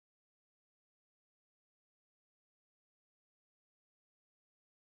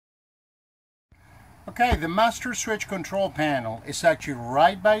Okay, the master switch control panel is actually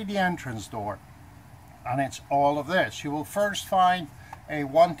right by the entrance door, and it's all of this. You will first find a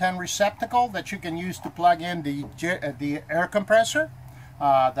 110 receptacle that you can use to plug in the air compressor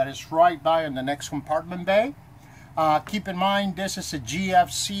that is right by in the next compartment bay. Keep in mind this is a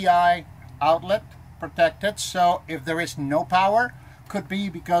GFCI outlet protected, so if there is no power, could be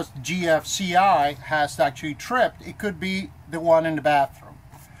because the GFCI has actually tripped. It could be the one in the bathroom.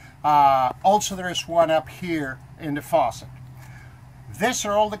 Also there is one up here in the faucet. These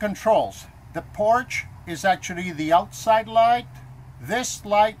are all the controls. The porch is actually the outside light. This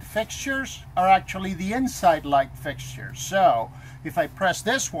light fixtures are actually the inside light fixtures. So if I press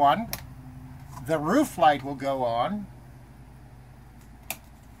this one, the roof light will go on,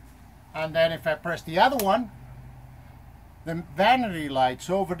 and then if I press the other one, the vanity lights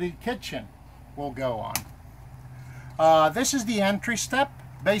over the kitchen will go on. This is the entry step.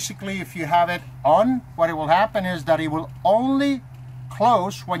 Basically, if you have it on, what it will happen is that it will only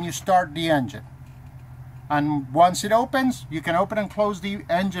close when you start the engine. And once it opens, you can open and close the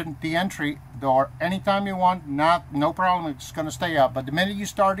entry door anytime you want. No problem, it's going to stay up. But the minute you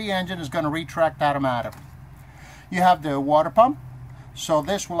start the engine, it's going to retract automatically. You have the water pump. So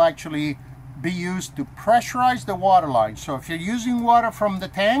this will actually be used to pressurize the water line. So if you're using water from the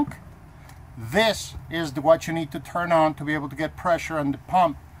tank, this is what you need to turn on to be able to get pressure and the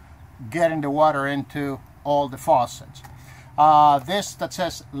pump getting the water into all the faucets. This that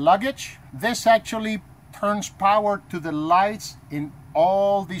says luggage, this actually turns power to the lights in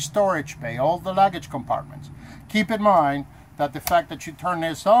all the storage bay, all the luggage compartments. Keep in mind that the fact that you turn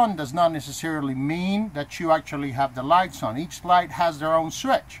this on does not necessarily mean that you actually have the lights on. Each light has their own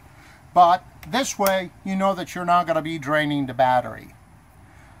switch. But this way, you know that you're not going to be draining the battery.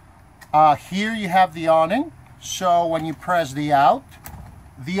 Here you have the awning. So when you press the out,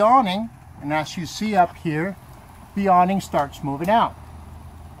 the awning, and as you see up here, the awning starts moving out.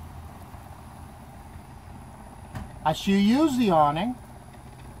 As you use the awning,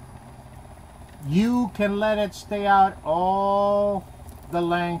 you can let it stay out all the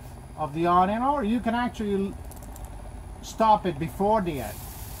length of the awning, or you can actually stop it before the end.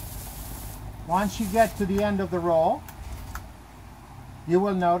 Once you get to the end of the roll, you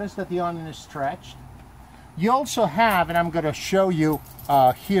will notice that the awning is stretched. You also have, and I'm going to show you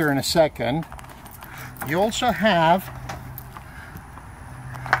here in a second, you also have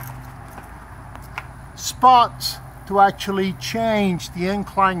spots to actually change the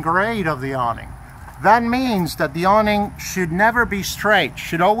incline grade of the awning. That means that the awning should never be straight,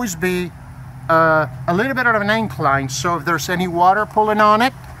 should always be a little bit of an incline, so if there's any water pulling on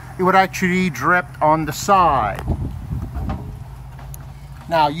it, it would actually drip on the side.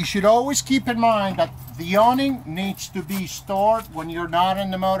 Now you should always keep in mind that the awning needs to be stored when you're not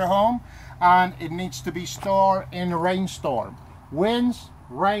in the motorhome, and it needs to be stored in a rainstorm. Winds,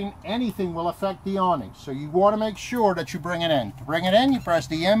 rain, anything will affect the awning, so you want to make sure that you bring it in. To bring it in, you press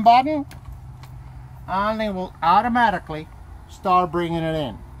the in button and it will automatically start bringing it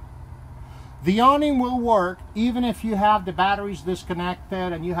in. The awning will work even if you have the batteries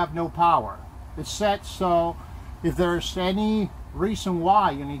disconnected and you have no power. It's set so if there's any reason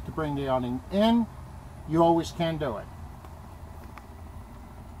why you need to bring the awning in, you always can do it.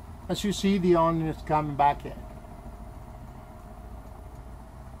 As you see, the awning is coming back in.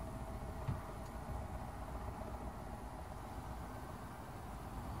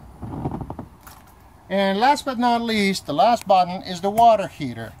 And last but not least, the last button is the water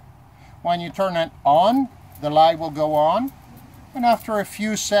heater. When you turn it on, the light will go on, and after a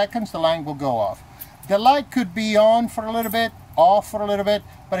few seconds the light will go off. The light could be on for a little bit, off for a little bit,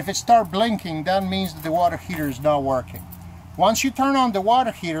 but if it starts blinking, that means that the water heater is not working. Once you turn on the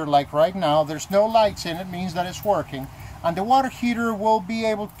water heater, like right now, there's no lights in it, means that it's working, and the water heater will be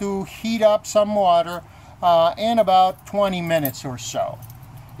able to heat up some water in about 20 minutes or so.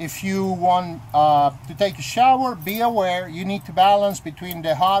 If you want to take a shower, be aware you need to balance between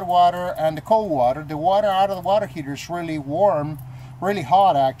the hot water and the cold water. The water out of the water heater is really warm, really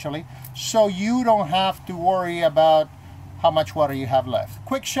hot actually, so you don't have to worry about how much water you have left.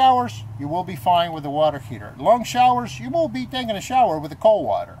 Quick showers, you will be fine with the water heater. Long showers, you will be taking a shower with the cold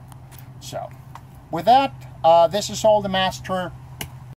water. So, with that, this is all the master